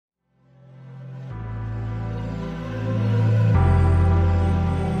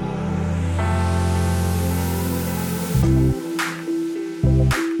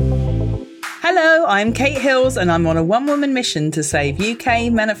I'm Kate Hills and I'm on a one-woman mission to save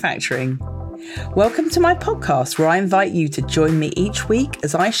UK manufacturing. Welcome to my podcast where I invite you to join me each week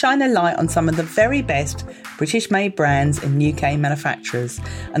as I shine a light on some of the very best British-made brands and UK manufacturers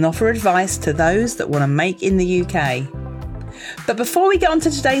and offer advice to those that want to make in the UK. But before we get on to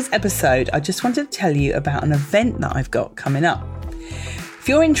today's episode, I just wanted to tell you about an event that I've got coming up. If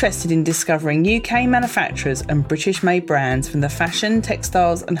you're interested in discovering UK manufacturers and British-made brands from the fashion,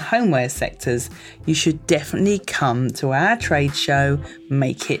 textiles and homeware sectors, you should definitely come to our trade show,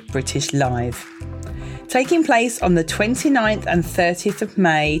 Make It British Live. Taking place on the 29th and 30th of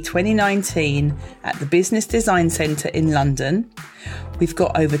May 2019 at the Business Design Centre in London. We've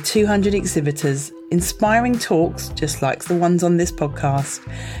got over 200 exhibitors, inspiring talks just like the ones on this podcast,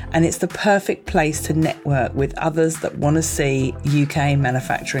 and it's the perfect place to network with others that want to see UK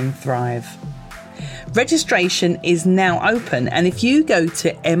manufacturing thrive. Registration is now open, and if you go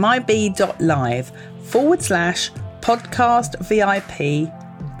to mib.live/podcast VIP,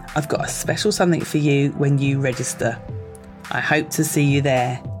 I've got a special something for you when you register. I hope to see you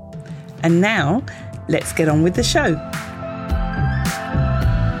there. And now, let's get on with the show.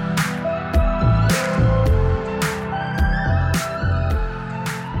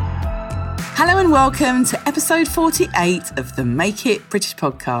 Hello and welcome to episode 48 of the Make It British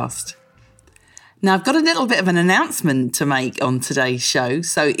podcast. Now, I've got a little bit of an announcement to make on today's show.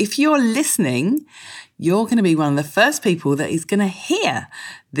 So if you're listening, you're going to be one of the first people that is going to hear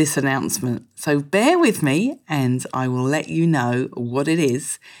this announcement. So bear with me and I will let you know what it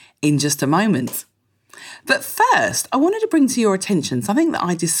is in just a moment. But first, I wanted to bring to your attention something that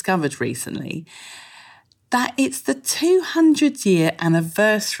I discovered recently, that it's the 200-year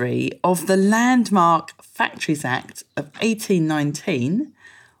anniversary of the landmark Factories Act of 1819,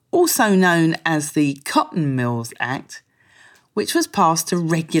 also known as the Cotton Mills Act, which was passed to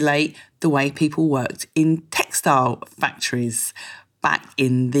regulate the way people worked in textile factories back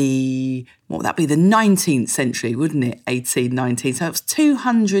in the 19th century, wouldn't it? 1819. So it was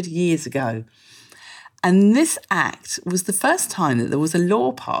 200 years ago. And this act was the first time that there was a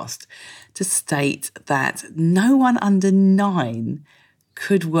law passed to state that no one under 9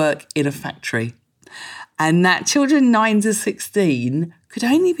 could work in a factory, and that children 9 to 16 could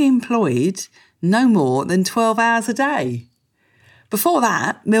only be employed no more than 12 hours a day. Before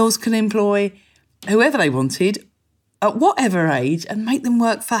that, mills could employ whoever they wanted at whatever age and make them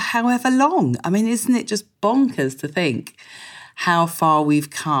work for however long. I mean, isn't it just bonkers to think how far we've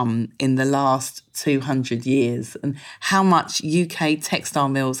come in the last 200 years and how much UK textile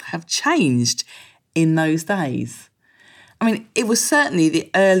mills have changed in those days? I mean, it was certainly the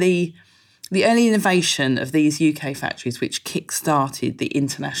early innovation of these UK factories which kick-started the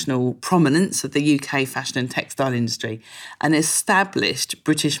international prominence of the UK fashion and textile industry and established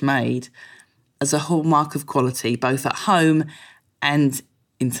British-made as a hallmark of quality, both at home and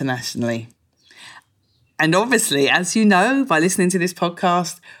internationally. And obviously, as you know, by listening to this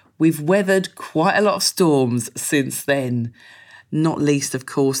podcast, we've weathered quite a lot of storms since then, not least, of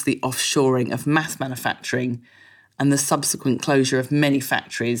course, the offshoring of mass manufacturing and the subsequent closure of many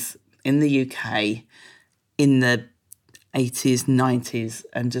factories in the UK in the 80s, 90s,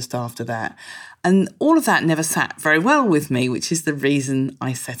 and just after that. And all of that never sat very well with me, which is the reason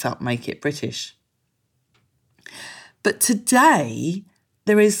I set up Make It British. But today,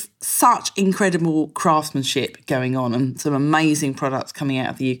 there is such incredible craftsmanship going on and some amazing products coming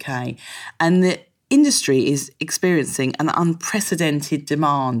out of the UK. And the industry is experiencing an unprecedented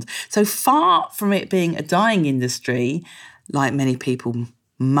demand. So far from it being a dying industry, like many people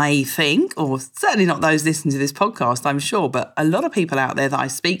may think, or certainly not those listening to this podcast, I'm sure, but a lot of people out there that I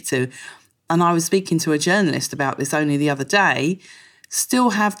speak to, and I was speaking to a journalist about this only the other day,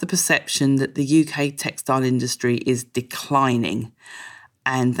 still have the perception that the UK textile industry is declining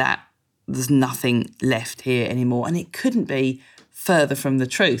and that there's nothing left here anymore. And it couldn't be further from the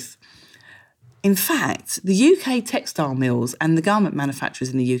truth. In fact, the UK textile mills and the garment manufacturers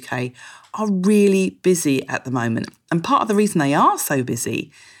in the UK are really busy at the moment. And part of the reason they are so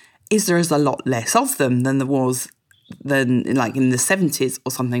busy is there is a lot less of them than there was like in the 70s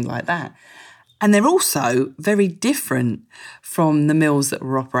or something like that. And they're also very different from the mills that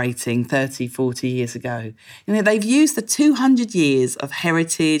were operating 30, 40 years ago. You know, they've used the 200 years of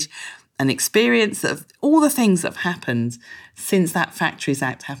heritage and experience of all the things that have happened since that Factories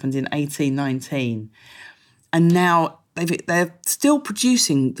Act happened in 1819. And now they're still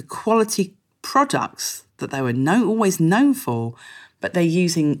producing the quality products that they were always known for, but they're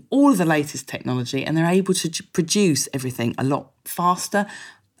using all of the latest technology and they're able to produce everything a lot faster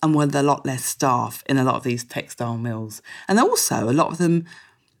and with a lot less staff in a lot of these textile mills. And also, a lot of them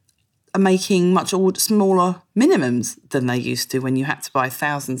are making much smaller minimums than they used to when you had to buy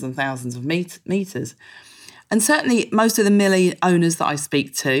thousands and thousands of meters. And certainly most of the mill owners that I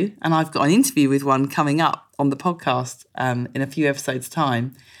speak to, and I've got an interview with one coming up on the podcast in a few episodes'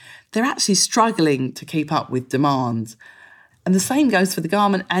 time, they're actually struggling to keep up with demand. And the same goes for the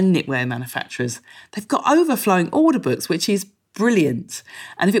garment and knitwear manufacturers. They've got overflowing order books, which is brilliant.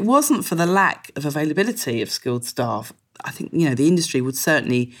 And if it wasn't for the lack of availability of skilled staff, I think, the industry would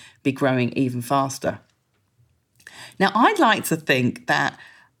certainly be growing even faster. Now, I'd like to think that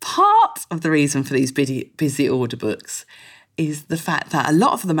part of the reason for these busy order books is the fact that a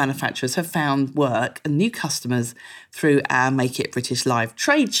lot of the manufacturers have found work and new customers through our Make It British Live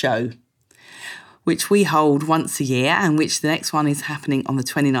trade show, which we hold once a year and which the next one is happening on the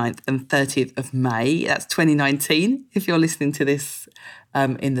 29th and 30th of May. That's 2019, if you're listening to this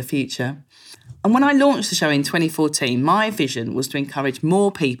in the future. And when I launched the show in 2014, my vision was to encourage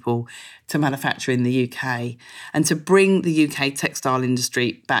more people to manufacture in the UK and to bring the UK textile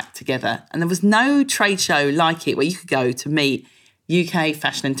industry back together. And there was no trade show like it where you could go to meet UK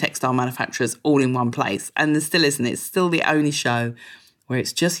fashion and textile manufacturers all in one place. And there still isn't. It's still the only show where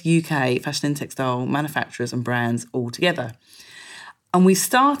it's just UK fashion and textile manufacturers and brands all together. And we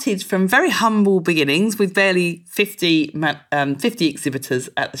started from very humble beginnings with barely 50 exhibitors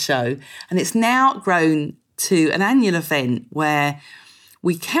at the show. And it's now grown to an annual event where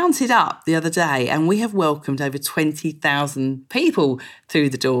we counted up the other day and we have welcomed over 20,000 people through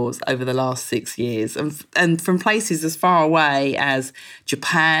the doors over the last 6 years. And from places as far away as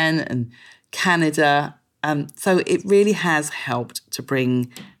Japan and Canada. So it really has helped to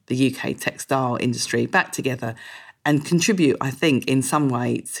bring the UK textile industry back together and contribute, I think, in some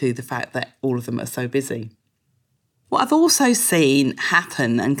way to the fact that all of them are so busy. What I've also seen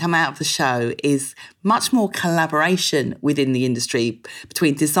happen and come out of the show is much more collaboration within the industry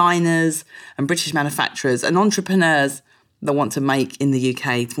between designers and British manufacturers and entrepreneurs that want to make in the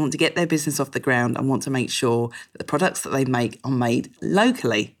UK, to want to get their business off the ground and want to make sure that the products that they make are made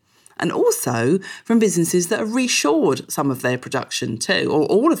locally. And also from businesses that have reshored some of their production too, or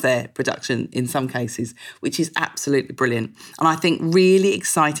all of their production in some cases, which is absolutely brilliant. And I think really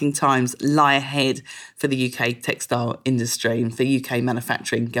exciting times lie ahead for the UK textile industry and for UK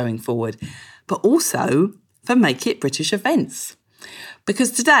manufacturing going forward, but also for Make It British events. Because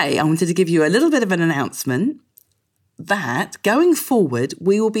today I wanted to give you a little bit of an announcement that going forward,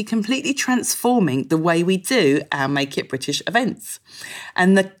 we will be completely transforming the way we do our Make It British events.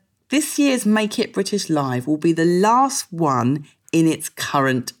 And this year's Make It British Live will be the last one in its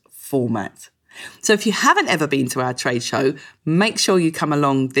current format. So if you haven't ever been to our trade show, make sure you come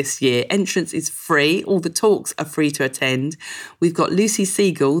along this year. Entrance is free. All the talks are free to attend. We've got Lucy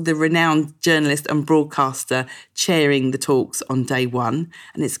Siegel, the renowned journalist and broadcaster, chairing the talks on day one.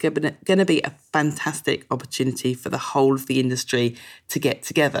 And it's going to be a fantastic opportunity for the whole of the industry to get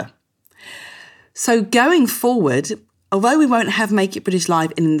together. So going forward, although we won't have Make It British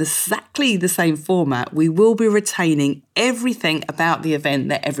Live in exactly the same format, we will be retaining everything about the event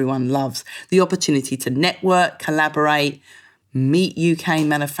that everyone loves. The opportunity to network, collaborate, meet UK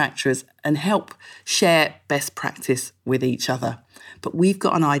manufacturers and help share best practice with each other. But we've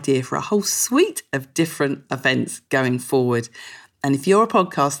got an idea for a whole suite of different events going forward. And if you're a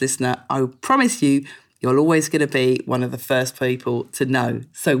podcast listener, I promise you're always going to be one of the first people to know.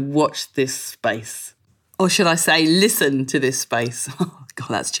 So watch this space. Or should I say, listen to this space. Oh, God,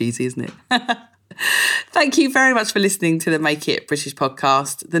 that's cheesy, isn't it? Thank you very much for listening to the Make It British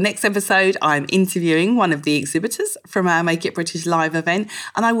podcast. The next episode, I'm interviewing one of the exhibitors from our Make It British Live event,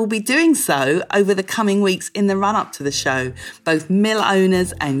 and I will be doing so over the coming weeks in the run-up to the show, both mill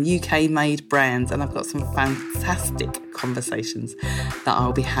owners and UK-made brands. And I've got some fantastic conversations that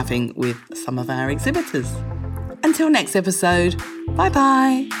I'll be having with some of our exhibitors. Until next episode,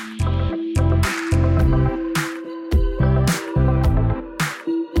 bye-bye.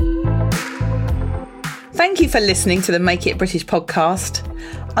 Thank you for listening to the Make It British podcast.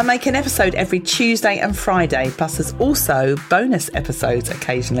 I make an episode every Tuesday and Friday, plus there's also bonus episodes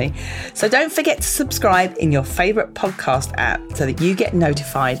occasionally. So don't forget to subscribe in your favourite podcast app so that you get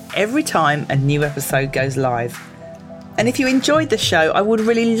notified every time a new episode goes live. And if you enjoyed the show, I would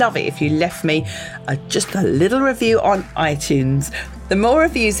really love it if you left me just a little review on iTunes. The more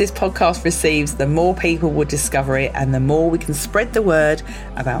reviews this podcast receives, the more people will discover it and the more we can spread the word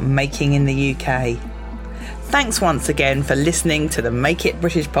about making in the UK. Thanks once again for listening to the Make It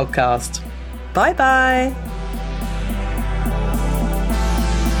British podcast. Bye-bye.